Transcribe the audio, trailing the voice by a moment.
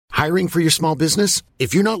Hiring for your small business?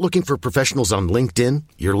 If you're not looking for professionals on LinkedIn,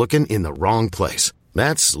 you're looking in the wrong place.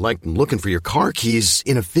 That's like looking for your car keys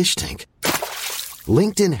in a fish tank.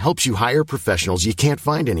 LinkedIn helps you hire professionals you can't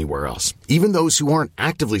find anywhere else, even those who aren't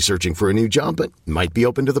actively searching for a new job but might be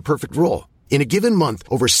open to the perfect role. In a given month,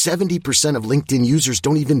 over 70% of LinkedIn users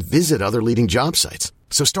don't even visit other leading job sites.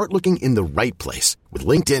 So start looking in the right place. With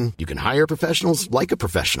LinkedIn, you can hire professionals like a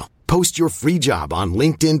professional. Post your free job on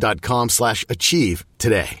linkedin.com/achieve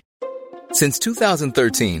today. Since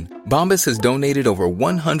 2013, Bombas has donated over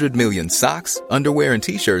 100 million socks, underwear, and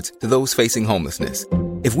T-shirts to those facing homelessness.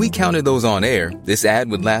 If we counted those on air, this ad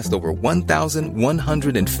would last over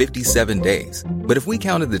 1,157 days. But if we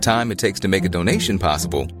counted the time it takes to make a donation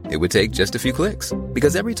possible, it would take just a few clicks.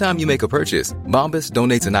 Because every time you make a purchase, Bombas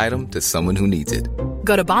donates an item to someone who needs it.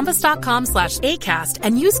 Go to bombas.com/ACAST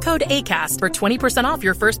and use code ACAST for 20% off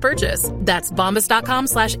your first purchase. That's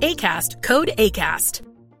bombas.com/ACAST, code ACAST.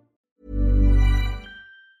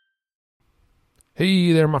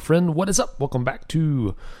 Hey there, my friend. What is up? Welcome back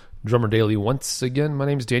to Drummer Daily once again. My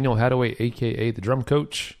name is Daniel Hadaway, a.k.a. The Drum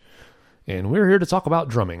Coach, and we're here to talk about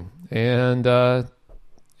drumming. And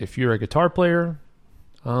if you're a guitar player,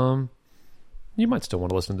 you might still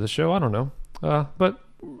want to listen to this show. I don't know. But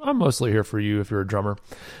I'm mostly here for you if you're a drummer.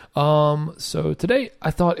 So today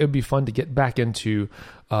I thought it would be fun to get back into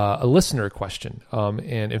a listener question.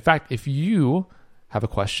 And in fact, if you have a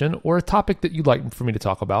question or a topic that you'd like for me to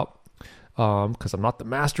talk about, because I'm not the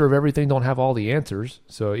master of everything, don't have all the answers.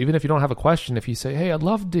 So even if you don't have a question, if you say, hey, I'd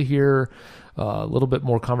love to hear a little bit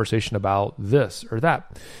more conversation about this or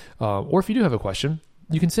that, or if you do have a question,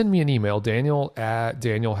 you can send me an email,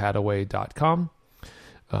 daniel@danielhadaway.com,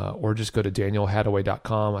 or just go to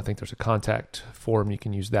danielhadaway.com. I think there's a contact form. You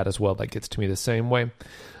can use that as well. That gets to me the same way.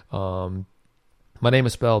 My last name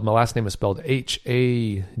is spelled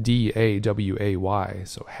Hadaway,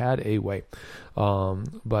 so Hadaway.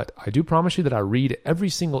 But I do promise you that I read every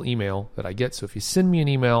single email that I get. So if you send me an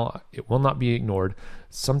email, it will not be ignored.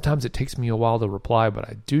 Sometimes it takes me a while to reply, but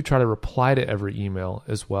I do try to reply to every email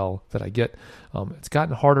as well that I get. It's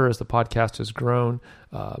gotten harder as the podcast has grown,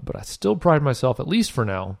 but I still pride myself, at least for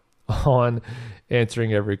now, on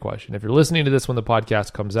answering every question. If you're listening to this when the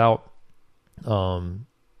podcast comes out,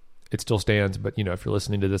 it still stands, but if you're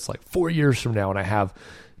listening to this like 4 years from now and I have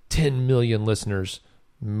 10 million listeners,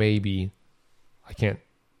 maybe I can't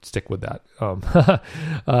stick with that.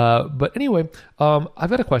 But anyway, I've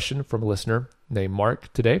got a question from a listener named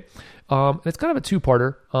Mark today. And it's kind of a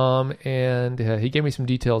two-parter. And he gave me some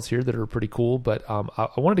details here that are pretty cool, but I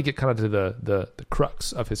wanted to get kind of to the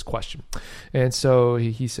crux of his question. And so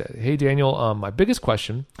he said, hey, Daniel, my biggest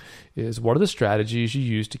question is, what are the strategies you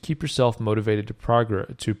use to keep yourself motivated to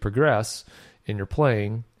progress in your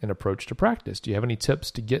playing and approach to practice? Do you have any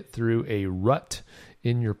tips to get through a rut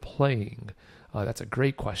in your playing? That's a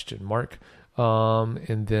great question, Mark.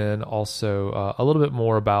 And then also a little bit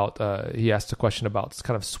more about, he asked a question about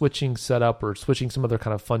kind of switching setup or switching some other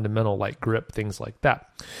kind of fundamental like grip, things like that.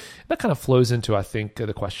 That kind of flows into, I think,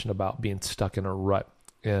 the question about being stuck in a rut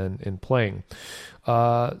in playing.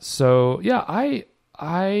 So yeah, I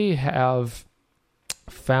have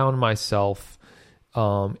found myself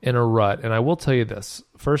in a rut, and I will tell you this.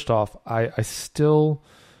 First off, I still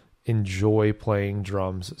enjoy playing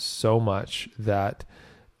drums so much that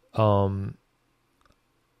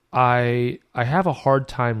I have a hard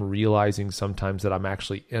time realizing sometimes that I'm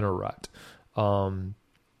actually in a rut.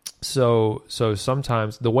 So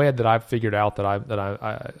sometimes the way that I've figured out that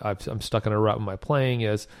I'm stuck in a rut with my playing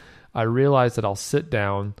is I realize that I'll sit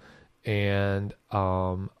down and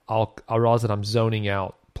I'll realize that I'm zoning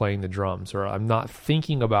out playing the drums, or I'm not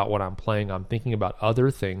thinking about what I'm playing. I'm thinking about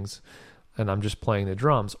other things, and I'm just playing the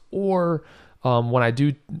drums. Or when I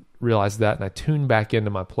do realize that and I tune back into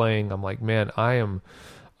my playing, I'm like, man, I'm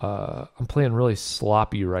playing really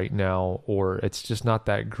sloppy right now, or it's just not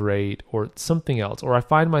that great, or something else. Or I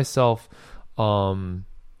find myself doing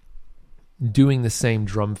the same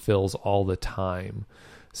drum fills all the time,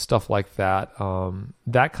 stuff like that.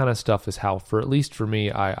 That kind of stuff is how, at least for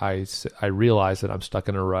me, I realize that I'm stuck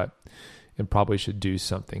in a rut and probably should do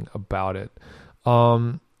something about it.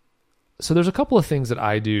 So there's a couple of things that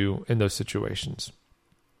I do in those situations.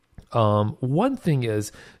 One thing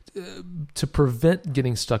is to prevent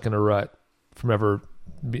getting stuck in a rut from ever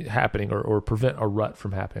happening, or prevent a rut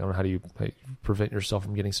from happening. I don't know how you prevent yourself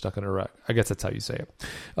from getting stuck in a rut. I guess that's how you say it.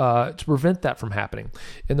 To prevent that from happening.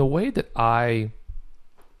 And the way that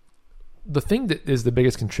the thing that is the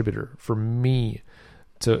biggest contributor for me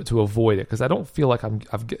to avoid it, because I don't feel like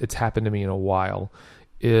it's happened to me in a while,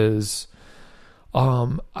 is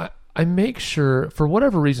I I make sure, for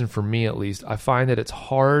whatever reason, for me at least, I find that it's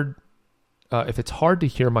hard, if it's hard to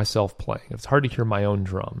hear myself playing, if it's hard to hear my own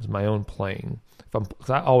drums, my own playing, because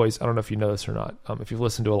I don't know if you know this or not, if you've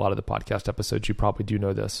listened to a lot of the podcast episodes, you probably do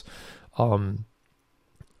know this.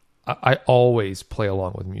 I always play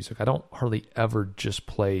along with music. I don't hardly ever just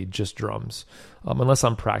play just drums, unless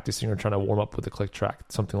I'm practicing or trying to warm up with a click track,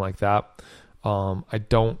 something like that. I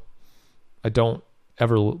don't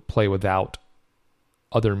ever play without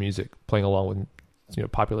other music, playing along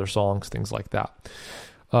with popular songs, things like that.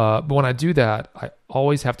 But when I do that, I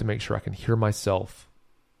always have to make sure I can hear myself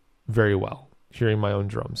very well, hearing my own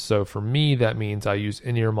drums. So for me, that means I use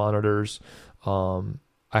in-ear monitors. I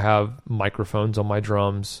have microphones on my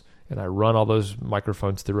drums, and I run all those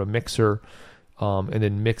microphones through a mixer, and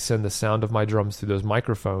then mix in the sound of my drums through those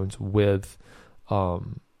microphones with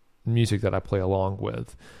music that I play along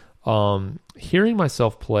with. Hearing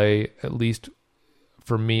myself play, at least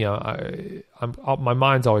for me, my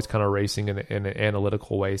mind's always kind of racing in an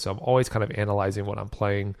analytical way, so I'm always kind of analyzing what I'm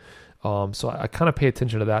playing. So I kind of pay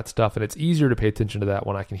attention to that stuff, and it's easier to pay attention to that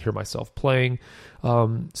when I can hear myself playing.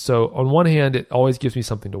 So on one hand, it always gives me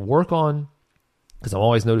something to work on, because I'm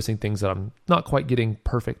always noticing things that I'm not quite getting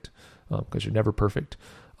perfect, because you're never perfect.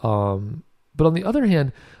 But on the other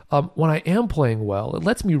hand, when I am playing well, it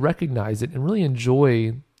lets me recognize it and really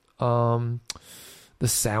enjoy the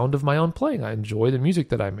sound of my own playing. I enjoy the music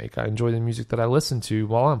that I make. I enjoy the music that I listen to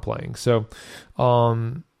while I'm playing. So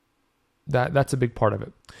that's a big part of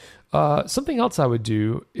it. Something else I would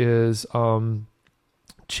do is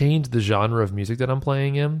change the genre of music that I'm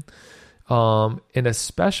playing in. And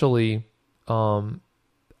especially,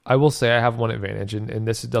 I will say I have one advantage, and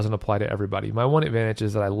this doesn't apply to everybody. My one advantage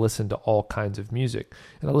is that I listen to all kinds of music,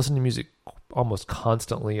 and I listen to music almost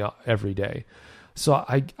constantly every day. So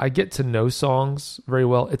I get to know songs very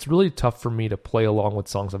well. It's really tough for me to play along with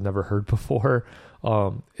songs I've never heard before.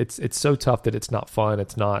 It's so tough that it's not fun.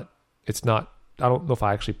 It's not, I don't know if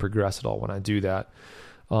I actually progress at all when I do that.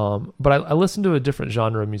 But I listen to a different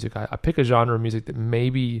genre of music. I pick a genre of music that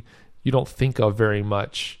maybe you don't think of very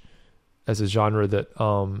much as a genre that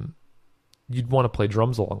you'd want to play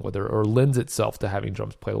drums along with, or lends itself to having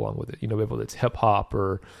drums played along with it. Whether it's hip hop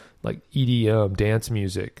or like EDM, dance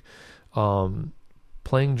music.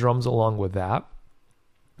 Playing drums along with that,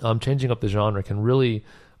 changing up the genre can really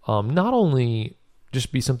not only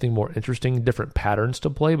just be something more interesting, different patterns to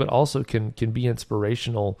play, but also can be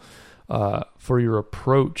inspirational for your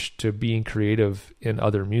approach to being creative in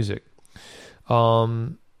other music.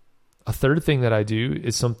 A third thing that I do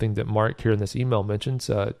is something that Mark here in this email mentions,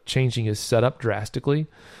 changing his setup drastically.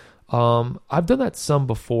 I've done that some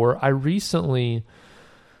before. I recently,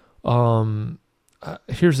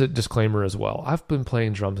 here's a disclaimer as well. I've been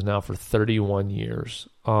playing drums now for 31 years.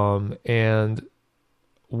 And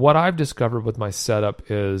what I've discovered with my setup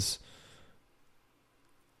is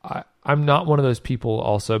I'm not one of those people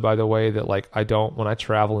also, by the way, that when I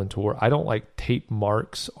travel and tour, I don't like tape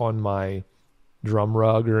marks on my drum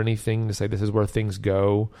rug or anything to say this is where things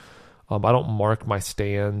go. I don't mark my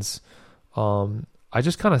stands. I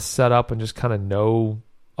just kind of set up and just kind of know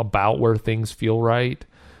about where things feel right.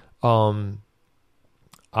 I'm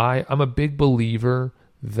a big believer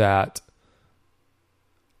that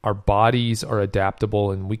our bodies are adaptable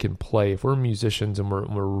and we can play. If we're musicians and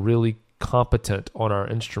we're really competent on our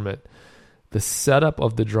instrument, the setup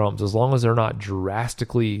of the drums, as long as they're not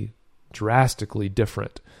drastically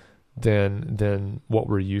different than what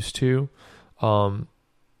we're used to,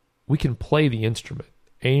 we can play the instrument.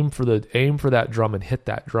 Aim for that drum and hit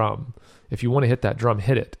that drum. If you want to hit that drum,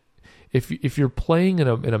 hit it. If you're playing in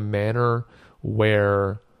a manner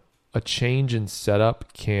where a change in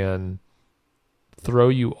setup can throw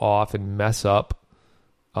you off and mess up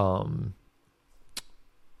some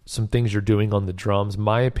things you're doing on the drums,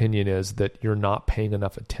 my opinion is that you're not paying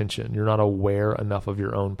enough attention. You're not aware enough of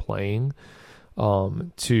your own playing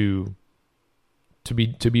to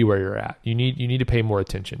be where you're at. You need to pay more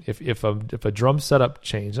attention. If a drum setup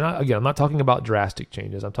change, and again, I'm not talking about drastic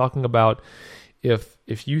changes. I'm talking about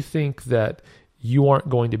if you think that you aren't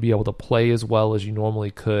going to be able to play as well as you normally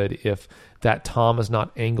could if that tom is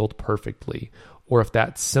not angled perfectly, or if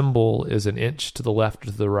that cymbal is an inch to the left or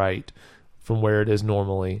to the right from where it is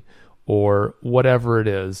normally, or whatever it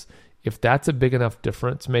is, if that's a big enough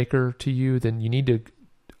difference maker to you, then you need to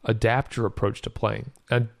adapt your approach to playing.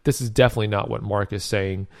 And this is definitely not what Mark is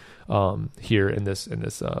saying here in this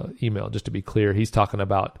email. Just to be clear, he's talking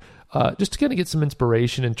about just to kind of get some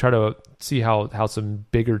inspiration and try to see how some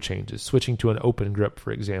bigger changes, switching to an open grip,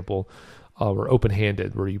 for example, or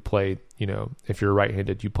open-handed, where you play, if you're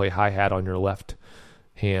right-handed, you play hi-hat on your left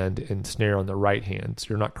hand and snare on the right hand. So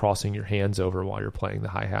you're not crossing your hands over while you're playing the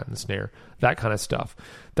hi-hat and the snare, that kind of stuff.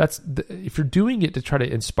 If you're doing it to try to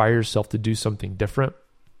inspire yourself to do something different,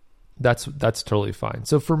 that's totally fine.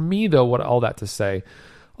 So for me though, all that to say,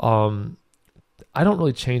 I don't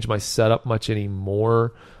really change my setup much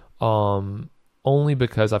anymore, only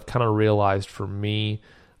because I've kind of realized for me,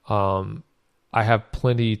 I have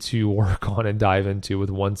plenty to work on and dive into with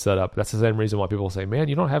one setup. That's the same reason why people say, man,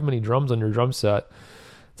 you don't have many drums on your drum set.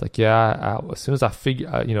 It's like, yeah, as soon as I figure,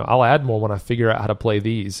 I'll add more when I figure out how to play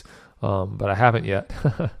these, but I haven't yet.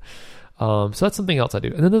 So that's something else I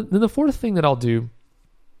do. And then the fourth thing that I'll do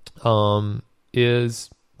is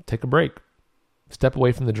take a break. Step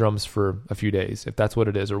away from the drums for a few days, if that's what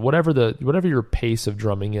it is, or whatever your pace of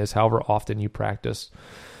drumming is, however often you practice.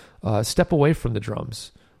 Step away from the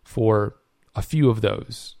drums for a few of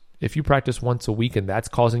those. If you practice once a week and that's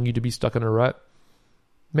causing you to be stuck in a rut,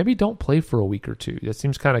 maybe don't play for a week or two. That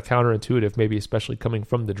seems kind of counterintuitive, maybe especially coming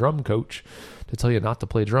from the drum coach to tell you not to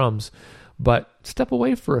play drums. But step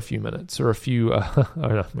away for a few minutes or a few,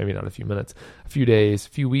 maybe not a few minutes, a few days, a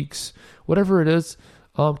few weeks, whatever it is.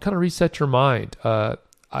 Kind of reset your mind.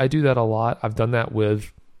 I do that a lot. I've done that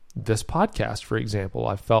with this podcast, for example.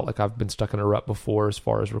 I felt like I've been stuck in a rut before as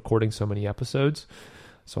far as recording so many episodes.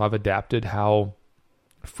 So I've adapted how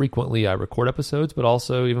frequently I record episodes, but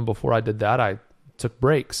also even before I did that, I took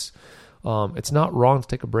breaks. It's not wrong to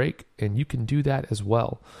take a break, and you can do that as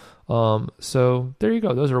well. So there you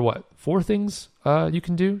go. Those are 4 things you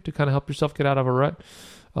can do to kind of help yourself get out of a rut.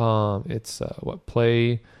 It's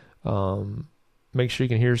play, make sure you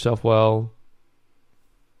can hear yourself well,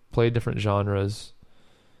 play different genres.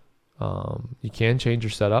 You can change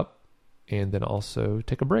your setup, and then also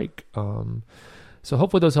take a break. So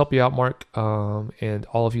hopefully those help you out, Mark, and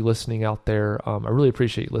all of you listening out there. I really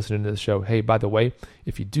appreciate you listening to the show. Hey, by the way,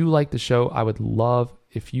 if you do like the show, I would love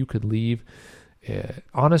if you could leave an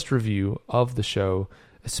honest review of the show,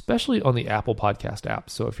 especially on the Apple Podcast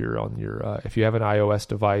app. So if you're on if you have an iOS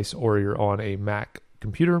device or you're on a Mac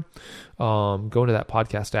computer, go into that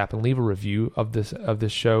podcast app and leave a review of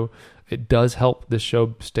this show. It does help this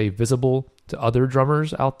show stay visible to other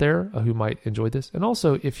drummers out there who might enjoy this. And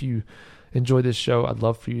also, if you enjoy this show, I'd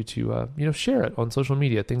love for you to share it on social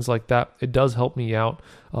media, things like that. It does help me out.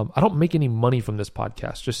 I don't make any money from this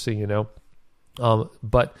podcast, just so you know.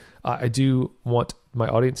 But I do want my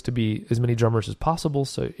audience to be as many drummers as possible.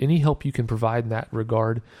 So any help you can provide in that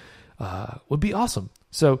regard would be awesome.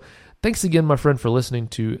 So thanks again, my friend, for listening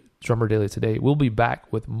to Drummer Daily today. We'll be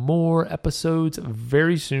back with more episodes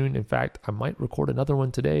very soon. In fact, I might record another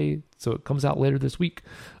one today, so it comes out later this week.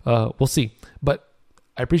 We'll see. But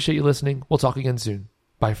I appreciate you listening. We'll talk again soon.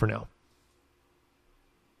 Bye for now.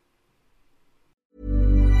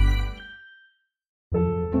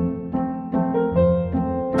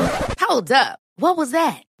 Hold up. What was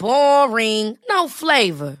that? Boring. No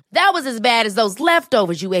flavor. That was as bad as those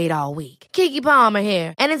leftovers you ate all week. Keke Palmer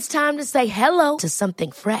here. And it's time to say hello to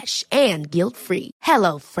something fresh and guilt-free.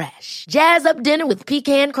 Hello Fresh. Jazz up dinner with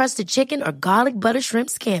pecan-crusted chicken or garlic butter shrimp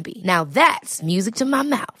scampi. Now that's music to my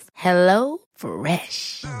mouth. Hello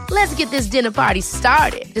Fresh. Let's get this dinner party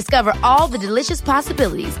started. Discover all the delicious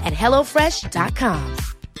possibilities at HelloFresh.com.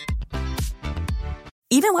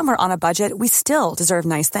 Even when we're on a budget, we still deserve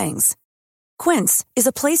nice things. Quince is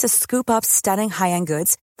a place to scoop up stunning high-end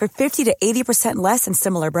goods for 50 to 80% less than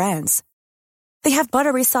similar brands. They have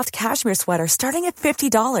buttery soft cashmere sweaters starting at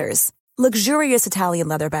 $50, luxurious Italian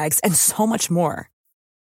leather bags, and so much more.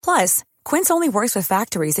 Plus, Quince only works with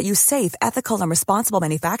factories that use safe, ethical, and responsible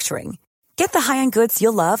manufacturing. Get the high-end goods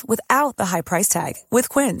you'll love without the high price tag with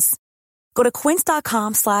Quince. Go to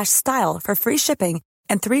quince.com/style for free shipping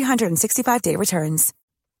and 365-day returns.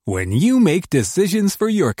 When you make decisions for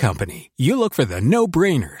your company, you look for the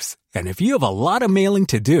no-brainers. And if you have a lot of mailing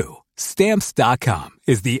to do, Stamps.com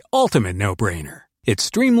is the ultimate no-brainer. It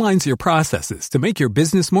streamlines your processes to make your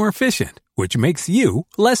business more efficient, which makes you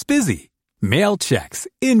less busy. Mail checks,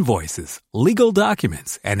 invoices, legal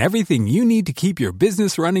documents, and everything you need to keep your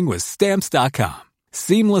business running with Stamps.com.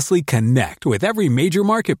 Seamlessly connect with every major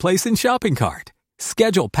marketplace and shopping cart.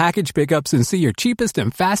 Schedule package pickups and see your cheapest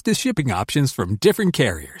and fastest shipping options from different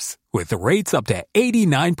carriers, with rates up to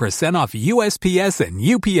 89% off USPS and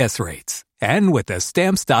UPS rates. And with the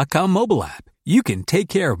Stamps.com mobile app, you can take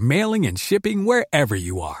care of mailing and shipping wherever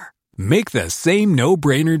you are. Make the same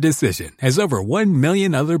no-brainer decision as over 1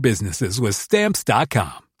 million other businesses with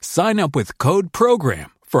Stamps.com. Sign up with code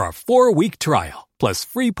PROGRAM for a 4-week trial, plus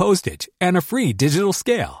free postage and a free digital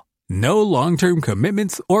scale. No long-term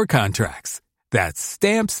commitments or contracts. That's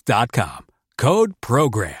Stamps.com. Code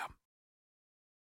PROGRAM.